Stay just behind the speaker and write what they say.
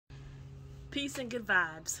Peace and good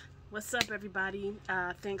vibes. What's up, everybody?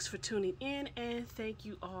 Thanks for tuning in, and thank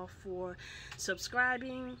you all for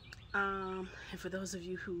subscribing. And for those of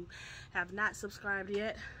you who have not subscribed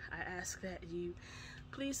yet, I ask that you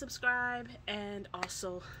please subscribe and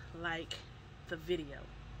also like the video.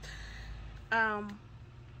 And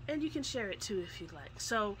you can share it too if you'd like.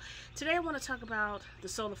 So today I want to talk about the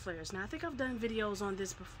solar flares. Now, I think I've done videos on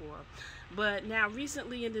this before, but now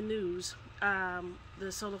recently in the news,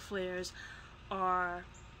 the solar flares are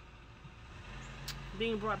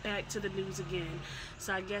being brought back to the news again.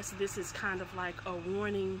 So I guess this is kind of like a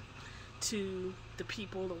warning to the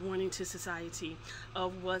people, a warning to society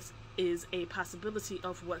of what is a possibility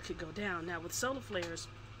of what could go down. Now, with solar flares,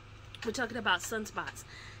 we're talking about sunspots,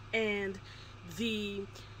 and the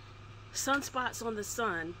sunspots on the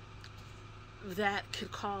sun that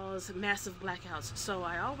could cause massive blackouts. So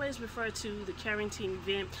I always refer to the Carrington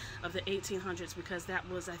event of the 1800s because that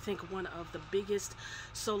was, I think, one of the biggest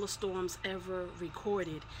solar storms ever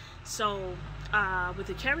recorded. So with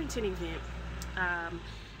the Carrington event,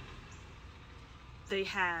 they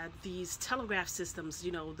had these telegraph systems,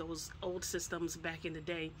 you know, those old systems back in the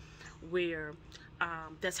day where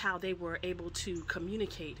that's how they were able to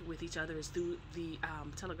communicate with each other, is through the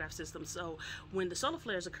telegraph system. So when the solar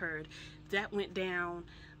flares occurred, that went down,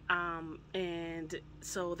 and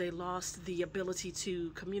so they lost the ability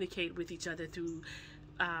to communicate with each other through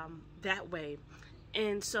that way.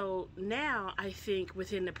 And so now I think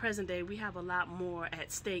within the present day, we have a lot more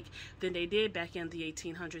at stake than they did back in the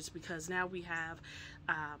 1800s, because now we have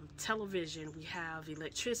television, we have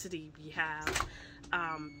electricity, we have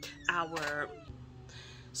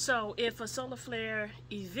so if a solar flare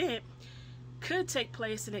event could take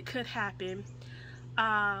place and it could happen,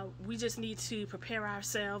 we just need to prepare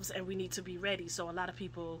ourselves and we need to be ready. So a lot of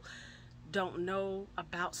people don't know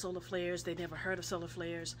about solar flares. They never heard of solar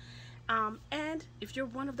flares. And if you're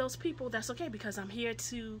one of those people, that's okay, because I'm here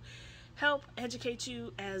to help educate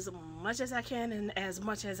you as much as I can and as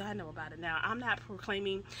much as I know about it. Now, I'm not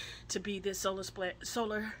proclaiming to be this solar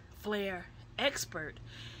flare expert,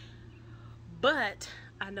 but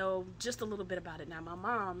I know just a little bit about it. Now, my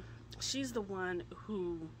mom, she's the one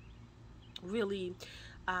who really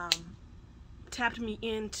tapped me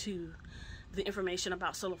into the information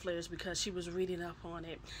about solar flares because she was reading up on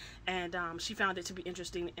it, and she found it to be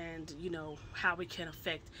interesting, and you know how it can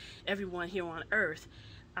affect everyone here on Earth,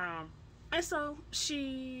 and so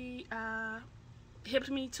she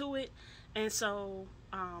hipped me to it, and so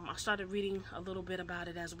I started reading a little bit about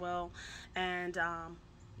it as well, and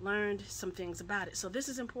learned some things about it. So this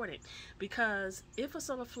is important because if a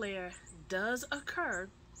solar flare does occur,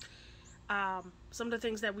 some of the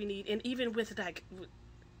things that we need, and even with like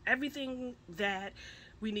everything that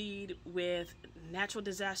we need with natural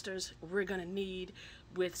disasters, we're going to need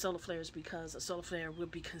with solar flares, because a solar flare would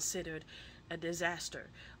be considered a disaster,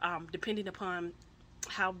 depending upon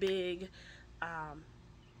how big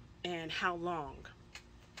and how long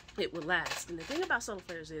it would last. And the thing about solar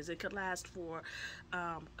flares is it could last for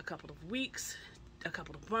a couple of weeks, a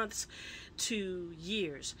couple of months to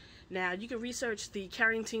years. Now, you can research the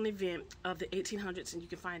Carrington event of the 1800s and you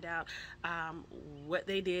can find out what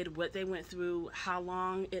they did, what they went through, how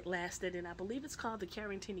long it lasted. And I believe it's called the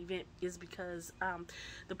Carrington event is because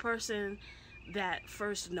the person that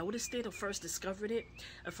first noticed it or first discovered it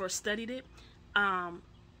or first studied it,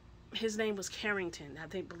 his name was Carrington. I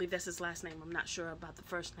believe that's his last name. I'm not sure about the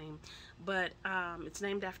first name, but it's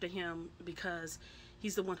named after him because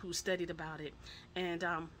he's the one who studied about it and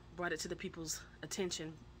brought it to the people's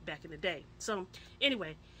attention back in the day. So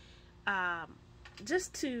anyway,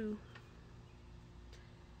 just to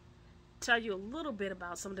tell you a little bit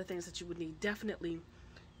about some of the things that you would need, definitely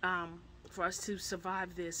for us to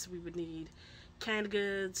survive this, we would need canned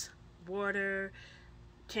goods, water,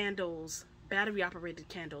 candles, battery operated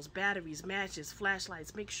candles, batteries, matches,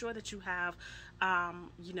 flashlights. Make sure that you have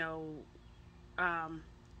you know,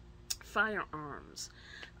 firearms,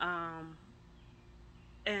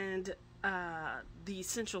 and the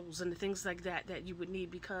essentials and the things like that that you would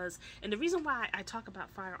need, because, and the reason why I talk about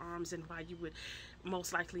firearms and why you would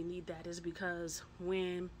most likely need that is because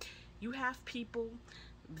when you have people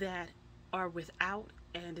that are without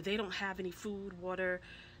and they don't have any food, water,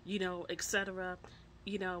 you know, etc.,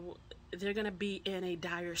 you know, they're gonna be in a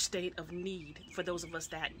dire state of need. For those of us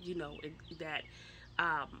that, you know, that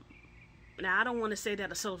now I don't want to say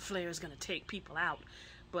that a solar flare is gonna take people out,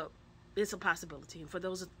 but it's a possibility. And for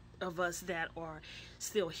those of us that are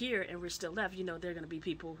still here and we're still left, you know, there are gonna be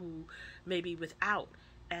people who may be without,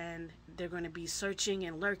 and they're gonna be searching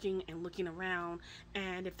and lurking and looking around,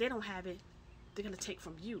 and if they don't have it, they're gonna take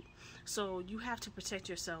from you. So you have to protect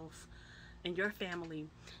yourself and your family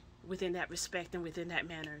within that respect and within that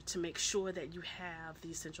manner, to make sure that you have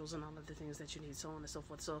the essentials and all of the things that you need, so on and so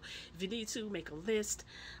forth. So if you need to make a list,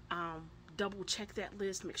 double check that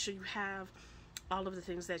list, make sure you have all of the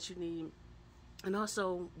things that you need. And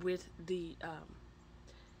also with the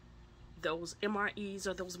those MREs,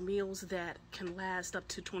 or those meals that can last up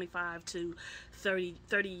to 25 to 30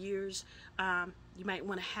 years, you might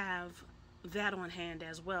want to have that on hand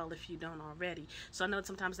as well if you don't already. So I know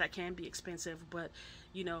sometimes that can be expensive, but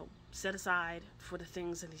you know, set aside for the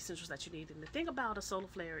things and the essentials that you need. And the thing about a solar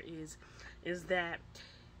flare is that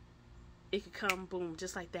it could come boom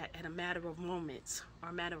just like that at a matter of moments or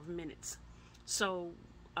a matter of minutes. So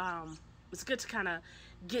it's good to kind of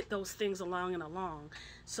get those things along.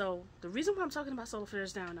 So the reason why I'm talking about solar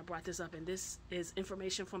flares now, and I brought this up, and this is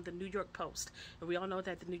information from the New York Post, and we all know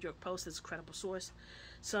that the New York Post is a credible source.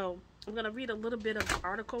 So I'm going to read a little bit of the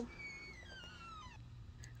article.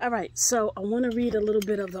 All right, so I want to read a little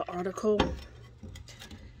bit of the article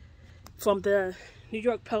from the New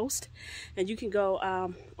York Post, and you can go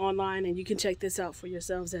online and you can check this out for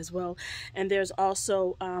yourselves as well. And there's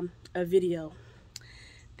also a video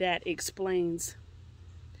that explains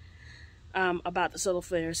about the solar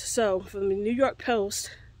flares. So from the New York Post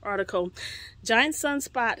article, giant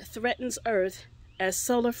sunspot threatens Earth as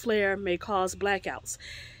solar flare may cause blackouts.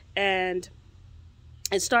 And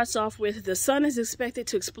it starts off with, the sun is expected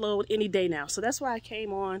to explode any day now. So that's why I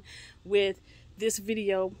came on with this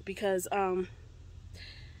video, because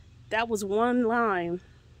that was one line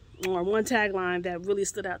or one tagline that really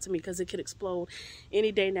stood out to me, because it could explode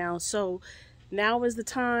any day now. So now is the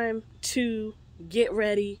time to get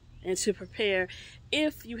ready and to prepare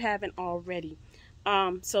if you haven't already.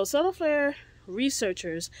 So solar flare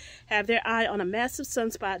researchers have their eye on a massive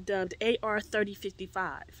sunspot dubbed AR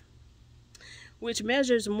 3055, which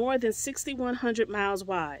measures more than 6,100 miles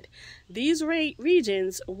wide. These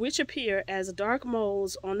regions, which appear as dark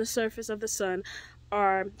moles on the surface of the sun,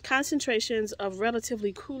 are concentrations of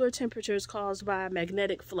relatively cooler temperatures caused by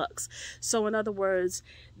magnetic flux. So in other words,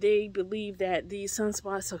 they believe that these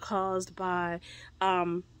sunspots are caused by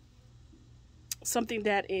something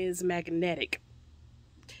that is magnetic.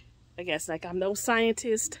 I guess, like, I'm no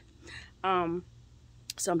scientist, so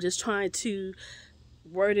I'm just trying to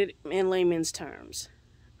word it in layman's terms.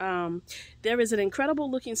 There is an incredible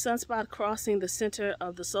looking sunspot crossing the center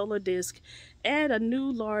of the solar disk, and a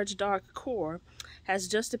new large dark core has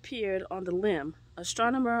just appeared on the limb,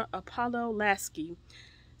 astronomer Apollo Lasky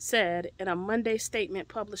said in a Monday statement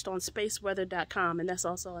published on spaceweather.com. And that's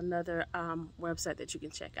also another website that you can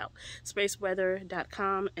check out,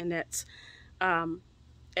 spaceweather.com, and that's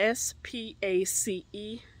SPACE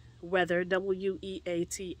weather, WEATHER.com,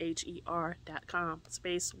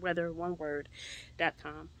 spaceweather, one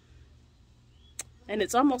word.com. And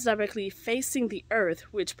it's almost directly facing the Earth,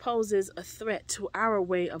 which poses a threat to our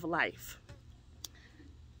way of life.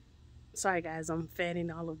 Sorry guys, I'm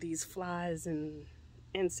fanning all of these flies and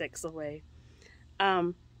insects away.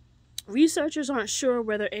 Researchers aren't sure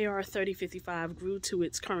whether AR 3055 grew to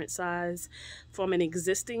its current size from an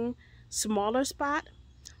existing smaller spot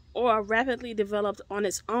or rapidly developed on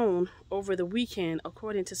its own over the weekend,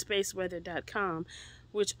 according to spaceweather.com,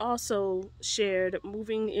 which also shared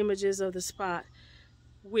moving images of the spot,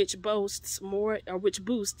 which boosts more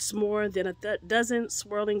than a dozen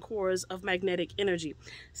swirling cores of magnetic energy.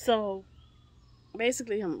 So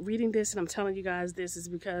basically, I'm reading this and I'm telling you guys this is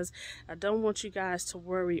because I don't want you guys to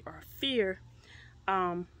worry or fear,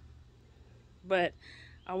 but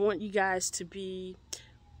I want you guys to be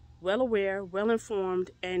well aware, well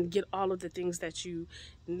informed, and get all of the things that you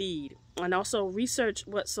need. And also research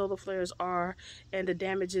what solar flares are and the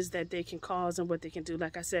damages that they can cause and what they can do.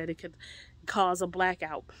 Like I said, it could cause a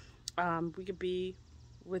blackout. We could be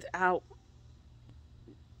without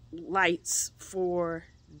lights for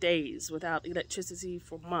days, without electricity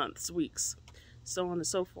for months, weeks, so on and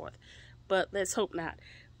so forth. But let's hope not.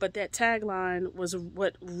 But that tagline was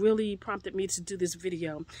what really prompted me to do this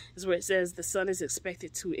video, is where it says the sun is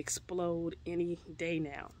expected to explode any day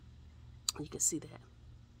now. You can see that.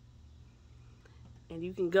 And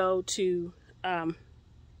you can go to the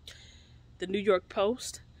New York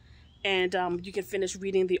Post, and you can finish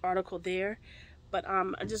reading the article there. But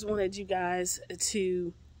I just wanted you guys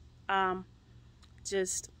to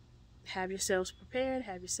just have yourselves prepared,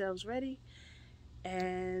 have yourselves ready,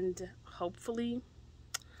 and hopefully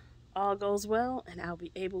all goes well, and I'll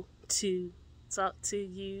be able to talk to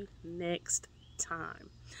you next time.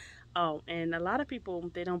 Oh, and a lot of people,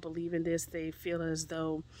 they don't believe in this. They feel as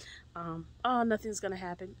though, oh, nothing's gonna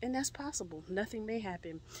happen, and that's possible. Nothing may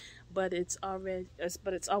happen, but it's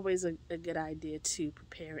always a good idea to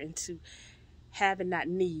prepare and to have and not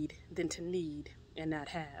need than to need and not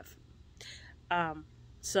have.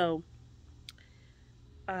 So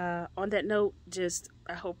on that note, just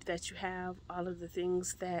I hope that you have all of the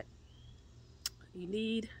things that you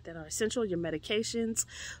need that are essential, your medications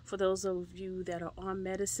for those of you that are on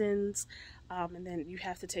medicines, and then you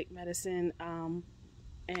have to take medicine,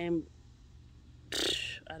 and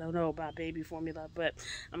I don't know about baby formula, but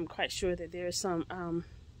I'm quite sure that there's some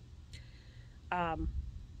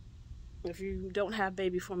if you don't have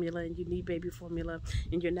baby formula and you need baby formula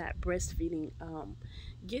and you're not breastfeeding,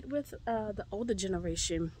 get with the older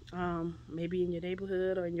generation, maybe in your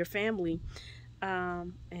neighborhood or in your family,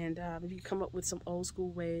 and you come up with some old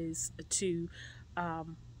school ways to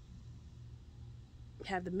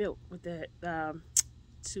have the milk with that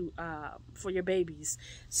for your babies.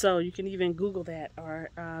 So you can even Google that,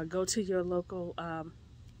 or go to your local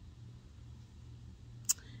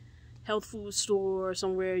health food store or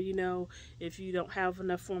somewhere, you know, if you don't have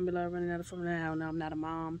enough formula, running out of formula. I don't know, I'm not a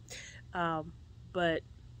mom, but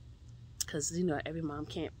because, you know, every mom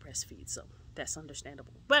can't breastfeed, so that's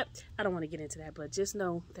understandable. But I don't want to get into that, but just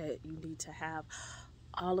know that you need to have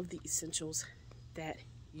all of the essentials that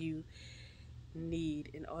you need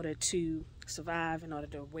in order to survive, in order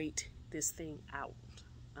to wait this thing out,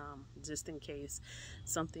 just in case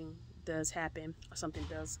something does happen or something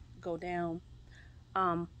does go down.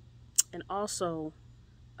 And also,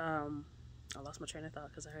 I lost my train of thought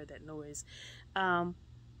because I heard that noise.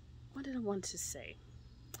 What did I want to say?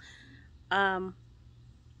 And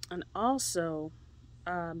also,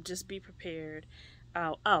 just be prepared.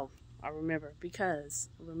 I remember, because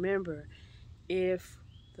remember, if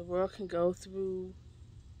the world can go through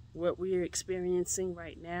what we're experiencing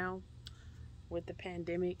right now with the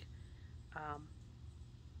pandemic,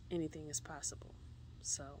 anything is possible.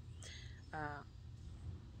 So,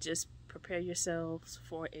 just prepare yourselves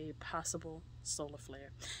for a possible solar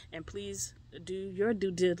flare. And please do your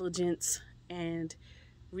due diligence and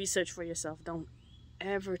research for yourself. Don't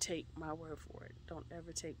ever take my word for it. Don't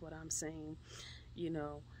ever take what I'm saying, you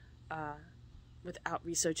know, without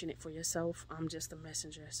researching it for yourself. I'm just a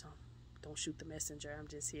messenger, so don't shoot the messenger. I'm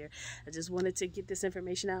just here. I just wanted to get this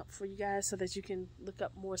information out for you guys so that you can look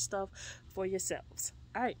up more stuff for yourselves.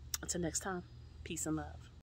 All right, until next time, peace and love.